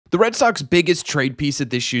The Red Sox biggest trade piece at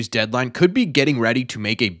this year's deadline could be getting ready to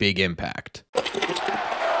make a big impact.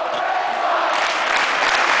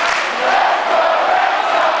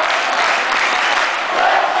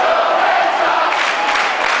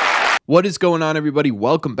 What is going on, everybody?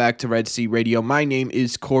 Welcome back to Red Sea Radio. My name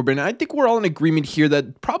is Corbin. I think we're all in agreement here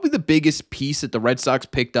that probably the biggest piece that the Red Sox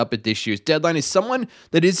picked up at this year's deadline is someone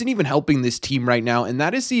that isn't even helping this team right now, and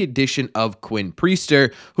that is the addition of Quinn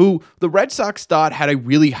Priester, who the Red Sox thought had a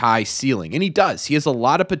really high ceiling, and he does. He has a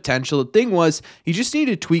lot of potential. The thing was, he just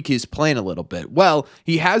needed to tweak his plan a little bit. Well,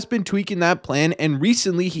 he has been tweaking that plan, and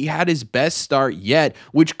recently he had his best start yet,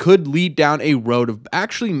 which could lead down a road of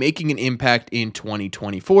actually making an impact in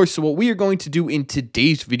 2024. So what we are going to do in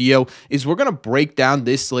today's video is we're going to break down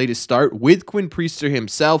this latest start with Quinn Priester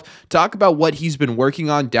himself, talk about what he's been working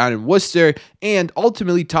on down in Worcester, and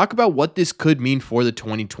ultimately talk about what this could mean for the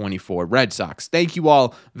 2024 Red Sox. Thank you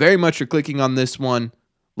all very much for clicking on this one.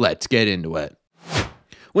 Let's get into it.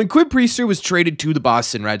 When Quinn Priester was traded to the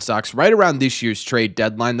Boston Red Sox right around this year's trade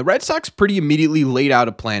deadline, the Red Sox pretty immediately laid out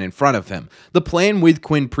a plan in front of him. The plan with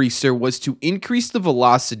Quinn Priester was to increase the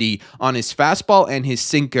velocity on his fastball and his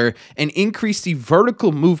sinker and increase the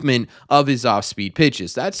vertical movement of his off-speed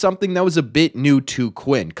pitches. That's something that was a bit new to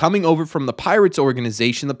Quinn. Coming over from the Pirates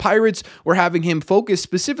organization, the Pirates were having him focus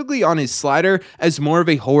specifically on his slider as more of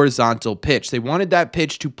a horizontal pitch. They wanted that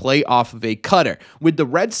pitch to play off of a cutter. With the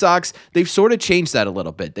Red Sox, they've sort of changed that a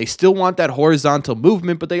little bit. They still want that horizontal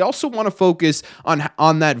movement, but they also want to focus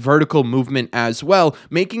on that vertical movement as well,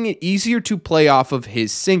 making it easier to play off of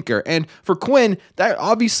his sinker. And for Quinn, that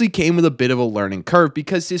obviously came with a bit of a learning curve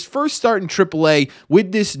because his first start in AAA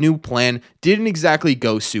with this new plan didn't exactly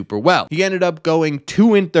go super well. He ended up going 2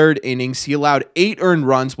 1/3 innings. He allowed 8 earned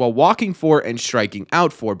runs while walking 4 and striking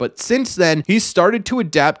out 4. But since then, he's started to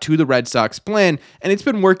adapt to the Red Sox plan, and it's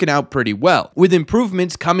been working out pretty well, with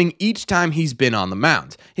improvements coming each time he's been on the mound.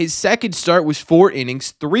 His second start was 4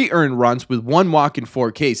 innings, 3 earned runs with 1 walk and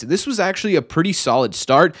 4 Ks. And this was actually a pretty solid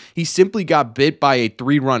start. He simply got bit by a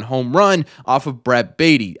 3-run home run off of Brett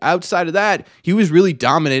Beatty. Outside of that, he was really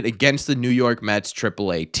dominant against the New York Mets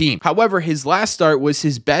AAA team. However, his last start was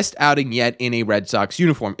his best outing yet in a Red Sox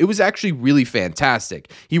uniform. It was actually really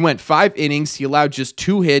fantastic. He went 5 innings, he allowed just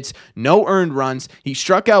 2 hits, no earned runs, he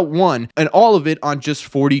struck out 1, and all of it on just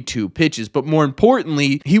 42 pitches. But more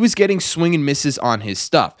importantly, he was getting swing and misses on his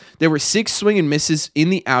stuff. There were 6 swing and misses in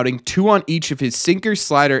the outing, 2 on each of his sinker,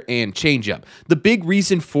 slider, and changeup. The big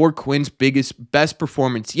reason for Quinn's best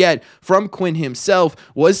performance yet from Quinn himself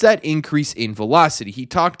was that increase in velocity. He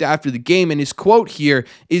talked after the game, and his quote here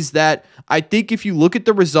is that, "I think if you look at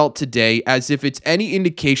the result today as if it's any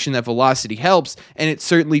indication that velocity helps, and it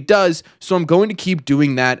certainly does, so I'm going to keep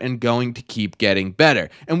doing that and going to keep getting better."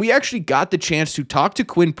 And we actually got the chance to talk to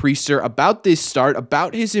Quinn Priester about this start,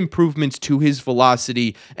 about his improvements to his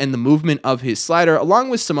velocity and the movement of his slider, along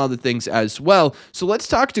with some other things as well. So let's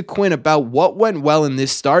talk to Quinn about what went well in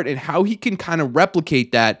this start and how he can kind of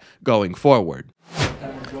replicate that going forward.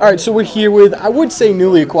 All right, so we're here with, I would say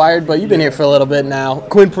newly acquired, but you've been here for a little bit now,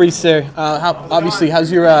 Quinn Priester.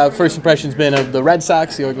 How's your first impressions been of the Red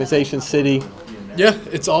Sox, the organization, city? Yeah,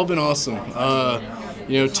 it's all been awesome.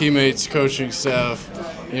 Teammates, coaching staff,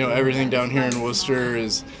 everything down here in Worcester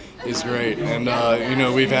is great. And,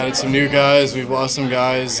 we've added some new guys, we've lost some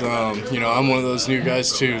guys. I'm one of those new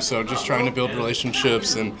guys too, so just trying to build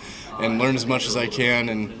relationships and learn as much as I can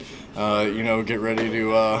and, get ready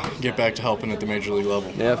to get back to helping at the major league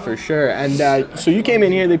level. Yeah, for sure. And so you came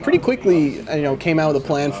in here, they pretty quickly, came out with a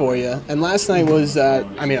plan for you. And last night was, a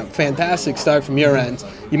fantastic start from your end.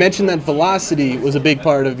 You mentioned that velocity was a big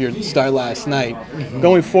part of your start last night. Mm-hmm.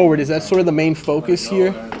 Going forward, is that sort of the main focus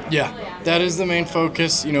here? Yeah, that is the main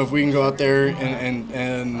focus. If we can go out there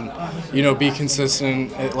and be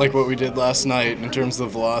consistent like what we did last night in terms of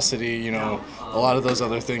the velocity, a lot of those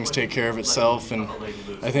other things take care of itself, and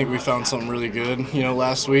I think we found something really good,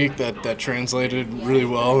 last week that translated really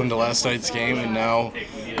well into last night's game, and now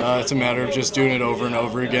it's a matter of just doing it over and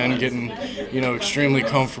over again, getting, extremely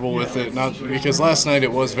comfortable with it. Not because last night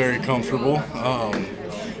it was very comfortable,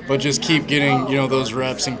 but just keep getting, those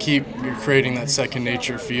reps and keep creating that second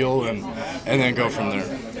nature feel and then go from there.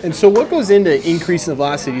 And so what goes into increasing the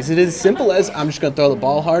velocity? Is it as simple as I'm just going to throw the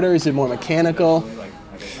ball harder? Is it more mechanical?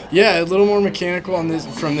 Yeah, a little more mechanical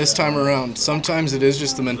from this time around. Sometimes it is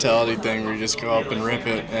just the mentality thing where you just go up and rip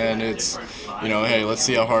it, and it's hey, let's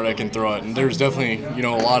see how hard I can throw it. And there's definitely, a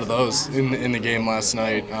lot of those in the game last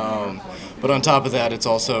night. But on top of that, it's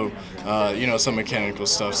also, some mechanical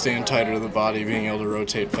stuff, staying tighter to the body, being able to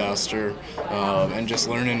rotate faster, and just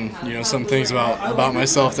learning, some things about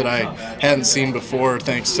myself that I hadn't seen before,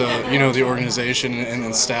 thanks to, the organization and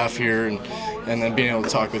the staff here, and then being able to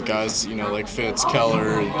talk with guys, like Fitz,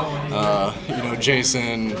 Keller, and,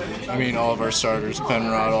 Jason, all of our starters,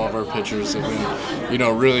 Penrod, all of our pitchers have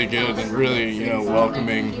been, really good and really,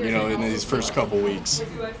 welcoming, in these first couple weeks.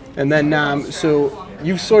 And then, so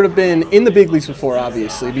you've sort of been in the big leagues before,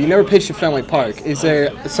 obviously, but you never pitched at Fenway Park. Is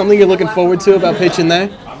there something you're looking forward to about pitching there?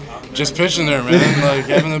 Just pitching there, man. Like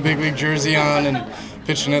having the big league jersey on and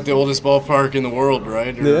pitching at the oldest ballpark in the world,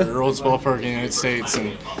 right? Or oldest ballpark in the United States.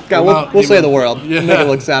 And we'll say the world. Yeah. Make it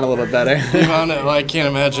look sound a little bit better. I can't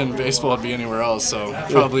imagine baseball would be anywhere else, so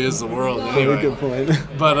probably is the world anyway. Good point.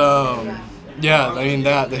 But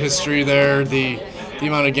the history there, the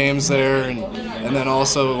amount of games there, and then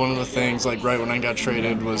also one of the things, like right when I got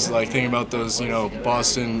traded, was like thinking about those,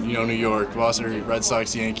 Boston, New York, Boston Red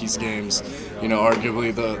Sox Yankees games,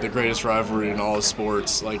 arguably the greatest rivalry in all of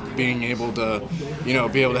sports. Like being able to,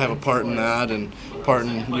 be able to have a part in that and part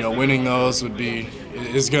in, winning those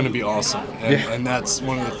is going to be awesome. And that's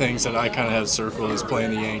one of the things that I kind of have circled, is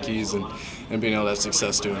playing the Yankees and being able to have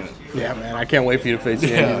success doing it. Yeah, man, I can't wait for you to face the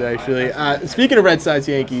Yankees, actually. Speaking of Red Sox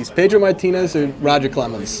Yankees, Pedro Martinez or Roger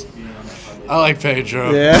Clemens? I like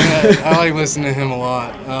Pedro. Yeah. I like listening to him a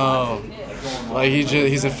lot.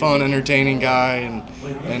 He's a fun, entertaining guy,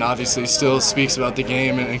 and obviously still speaks about the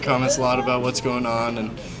game and comments a lot about what's going on.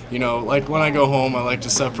 And like when I go home, I like to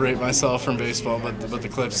separate myself from baseball, but the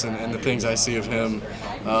clips and the things I see of him,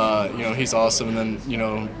 he's awesome. And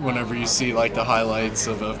then whenever you see like the highlights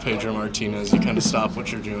of Pedro Martinez, you kind of stop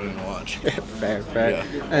what you're doing and watch. Fair. Yeah.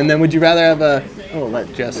 And then would you rather have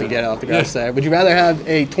let Jesse get off the grass there. Would you rather have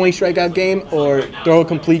a 20 strikeout game or throw a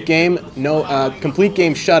complete game? No, complete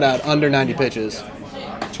game shutout under 90 pitches.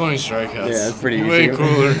 20 strikeouts. Yeah, that's pretty easy. Way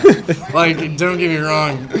cooler. Don't get me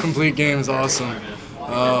wrong, complete game is awesome.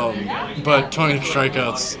 But 20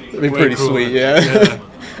 strikeouts. It'd be pretty cooler. Sweet, yeah.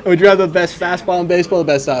 Would you rather the best fastball in baseball or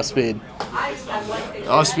the best off speed?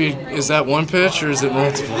 Off speed, is that one pitch or is it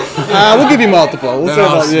multiple? We'll give you multiple. We'll say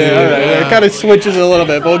off speed, It kind of switches a little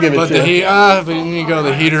bit, but we'll give it to you. But then you go,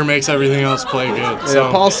 the heater makes everything else play good. So.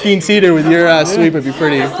 Yeah, Paul Skeen's heater with your sweep would be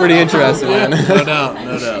pretty interesting, man. No doubt.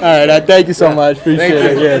 All right, thank you so much. Appreciate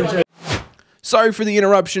it. Yeah. Sorry for the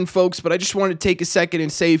interruption, folks, but I just wanted to take a second and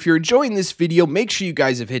say, if you're enjoying this video, make sure you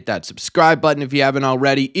guys have hit that subscribe button if you haven't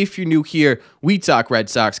already. If you're new here, we talk Red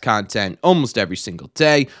Sox content almost every single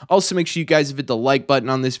day. Also, make sure you guys have hit the like button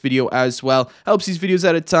on this video as well. Helps these videos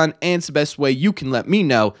out a ton, and it's the best way you can let me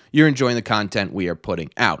know you're enjoying the content we are putting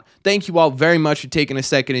out. Thank you all very much for taking a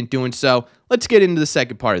second and doing so. Let's get into the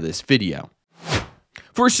second part of this video.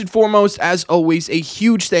 First and foremost, as always, a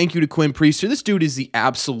huge thank you to Quinn Priester. This dude is the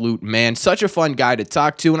absolute man. Such a fun guy to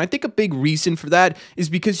talk to, and I think a big reason for that is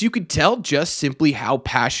because you could tell just simply how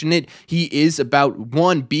passionate he is about,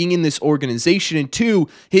 one, being in this organization, and two,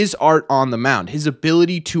 his art on the mound, his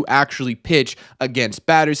ability to actually pitch against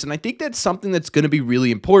batters, and I think that's something that's going to be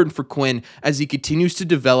really important for Quinn as he continues to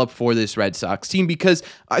develop for this Red Sox team, because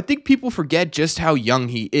I think people forget just how young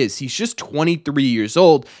he is. He's just 23 years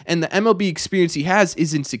old, and the MLB experience he has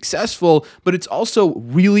isn't successful, but it's also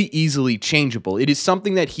really easily changeable. It is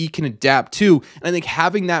something that he can adapt to, and I think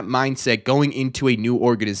having that mindset going into a new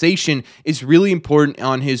organization is really important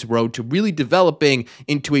on his road to really developing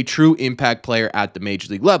into a true impact player at the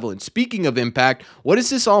major league level. And speaking of impact, what does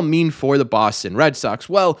this all mean for the Boston Red Sox?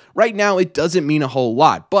 Well, right now it doesn't mean a whole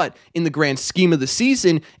lot, but in the grand scheme of the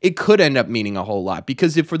season, it could end up meaning a whole lot,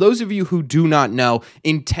 because if for those of you who do not know,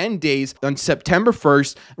 in 10 days on September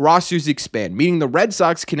 1st, rosters expand, meaning the Red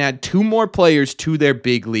Sox can add 2 more players to their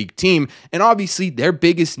big league team, and obviously their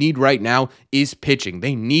biggest need right now is pitching.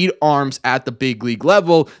 They need arms at the big league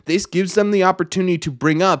level. This gives them the opportunity to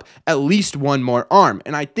bring up at least one more arm,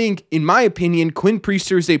 and I think, in my opinion, Quinn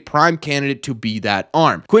Priester is a prime candidate to be that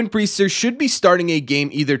arm. Quinn Priester should be starting a game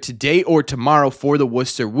either today or tomorrow for the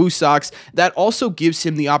Worcester Woo Sox. That also gives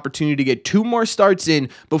him the opportunity to get 2 more starts in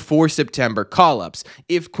before September call-ups.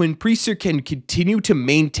 If Quinn Priester can continue to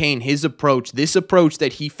maintain his approach, this approach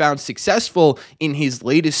that he found successful in his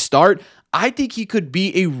latest start, I think he could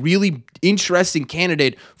be a really interesting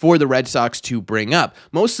candidate for the Red Sox to bring up,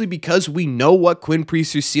 mostly because we know what Quinn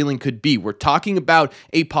Priester's ceiling could be. We're talking about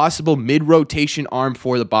a possible mid-rotation arm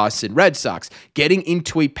for the Boston Red Sox, getting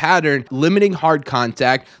into a pattern, limiting hard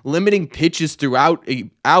contact, limiting pitches throughout a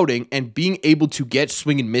outing, and being able to get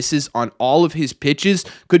swing and misses on all of his pitches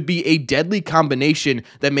could be a deadly combination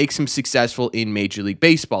that makes him successful in Major League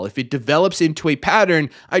Baseball. If it develops into a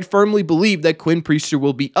pattern, I'd firmly believe that Quinn Priester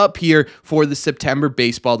will be up here for the September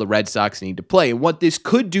baseball the Red Sox need to play. And what this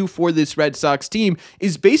could do for this Red Sox team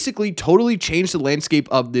is basically totally change the landscape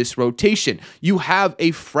of this rotation. You have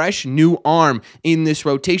a fresh new arm in this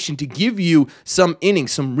rotation to give you some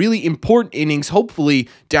innings, some really important innings, hopefully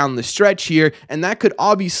down the stretch here, and that could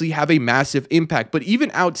obviously have a massive impact. But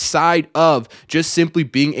even outside of just simply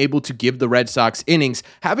being able to give the Red Sox innings,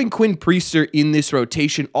 having Quinn Priester in this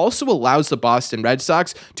rotation also allows the Boston Red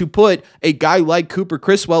Sox to put a guy like Cooper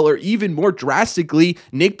Criswell, or even more drastically,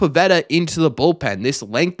 Nick Pivetta, into the bullpen. This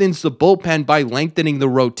lengthens the bullpen by lengthening the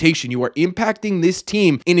rotation. You are impacting this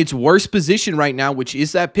team in its worst position right now, which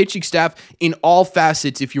is that pitching staff, in all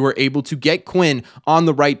facets, if you are able to get Quinn on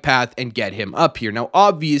the right path and get him up here. Now,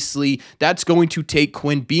 obviously, that's going to take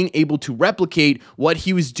Quinn being able to replicate what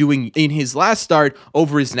he was doing in his last start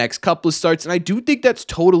over his next couple of starts, and I do think that's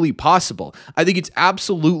totally possible. I think it's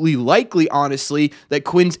absolutely likely, honestly, that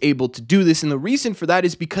Quinn's able to do this, and the reason for that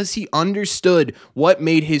is because he understood what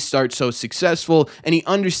made his start so successful, and he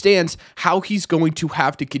understands how he's going to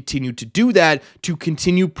have to continue to do that to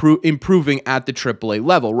continue improving at the AAA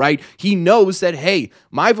level, right? He knows that, hey,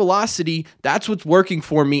 my velocity, that's what's working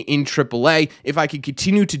for me in AAA. If I can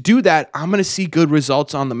continue to do that, I'm going to see good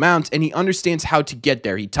results on the mound, and he understands how to get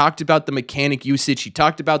there. He talked about the mechanic usage. He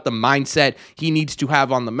talked about the mindset he needs to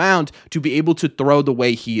have on the mound to be able to throw the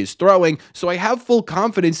way he is throwing. So I have full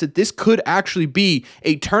confidence that this could actually be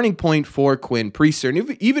a turning point for Quinn Priester.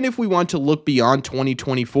 And even if we want to look beyond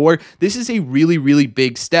 2024, this is a really, really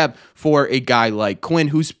big step for a guy like Quinn,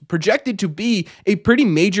 who's projected to be a pretty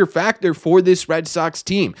major factor for this Red Sox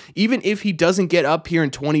team. Even if he doesn't get up here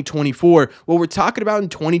in 2024, what we're talking about in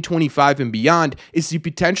 2025 and beyond is the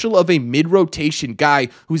potential of a mid-rotation guy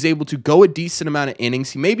who's able to go a decent amount of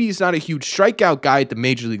innings. Maybe he's not a huge strikeout guy at the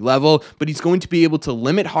major league level, but he's going to be able to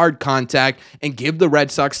limit hard contact and give the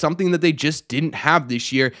Red Sox something that they just didn't have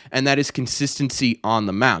this year, and that is consistency on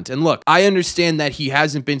the mound. And look, I understand that he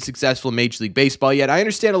hasn't been successful in Major League Baseball yet. I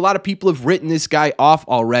understand a lot of people have written this guy off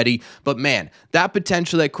already, but man, that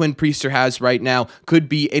potential that Quinn Priester has right now could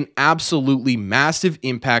be an absolutely massive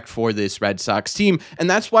impact for this Red Sox team, and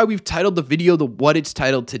that's why we've titled the video what it's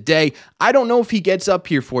titled today. I don't know if he gets up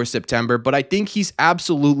here for September, but I think he's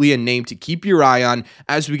absolutely a name to keep your eye on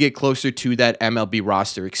as we get closer to that MLB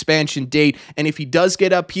roster expansion date. And if he does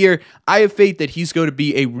get up here, I have faith that he's going to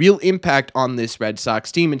be a real impact on this Red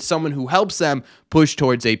Sox team and someone who helps them push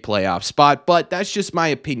towards a playoff spot. But that's just my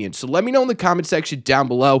opinion. So let me know in the comment section down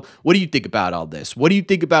below, what do you think about all this? What do you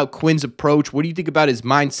think about Quinn's approach? What do you think about his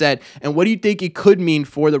mindset? And what do you think it could mean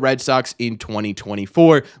for the Red Sox in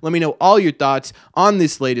 2024? Let me know all your thoughts on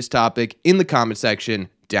this latest topic in the comment section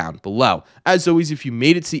down below. As always, if you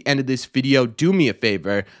made it to the end of this video, do me a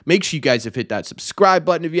favor. Make sure you guys have hit that subscribe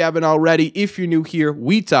button if you haven't already. If you're new here,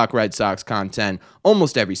 we talk Red Sox content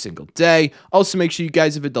almost every single day. Also, make sure you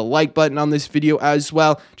guys have hit the like button on this video as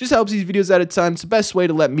well. Just helps these videos out a ton. It's the best way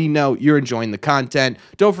to let me know you're enjoying the content.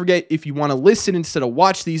 Don't forget, if you want to listen instead of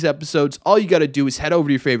watch these episodes, all you got to do is head over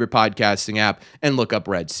to your favorite podcasting app and look up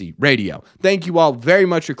Red Seat Radio. Thank you all very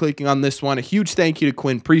much for clicking on this one. A huge thank you to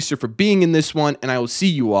Quinn Priester for being in this one, and I will see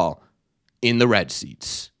you all in the red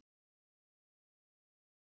seats.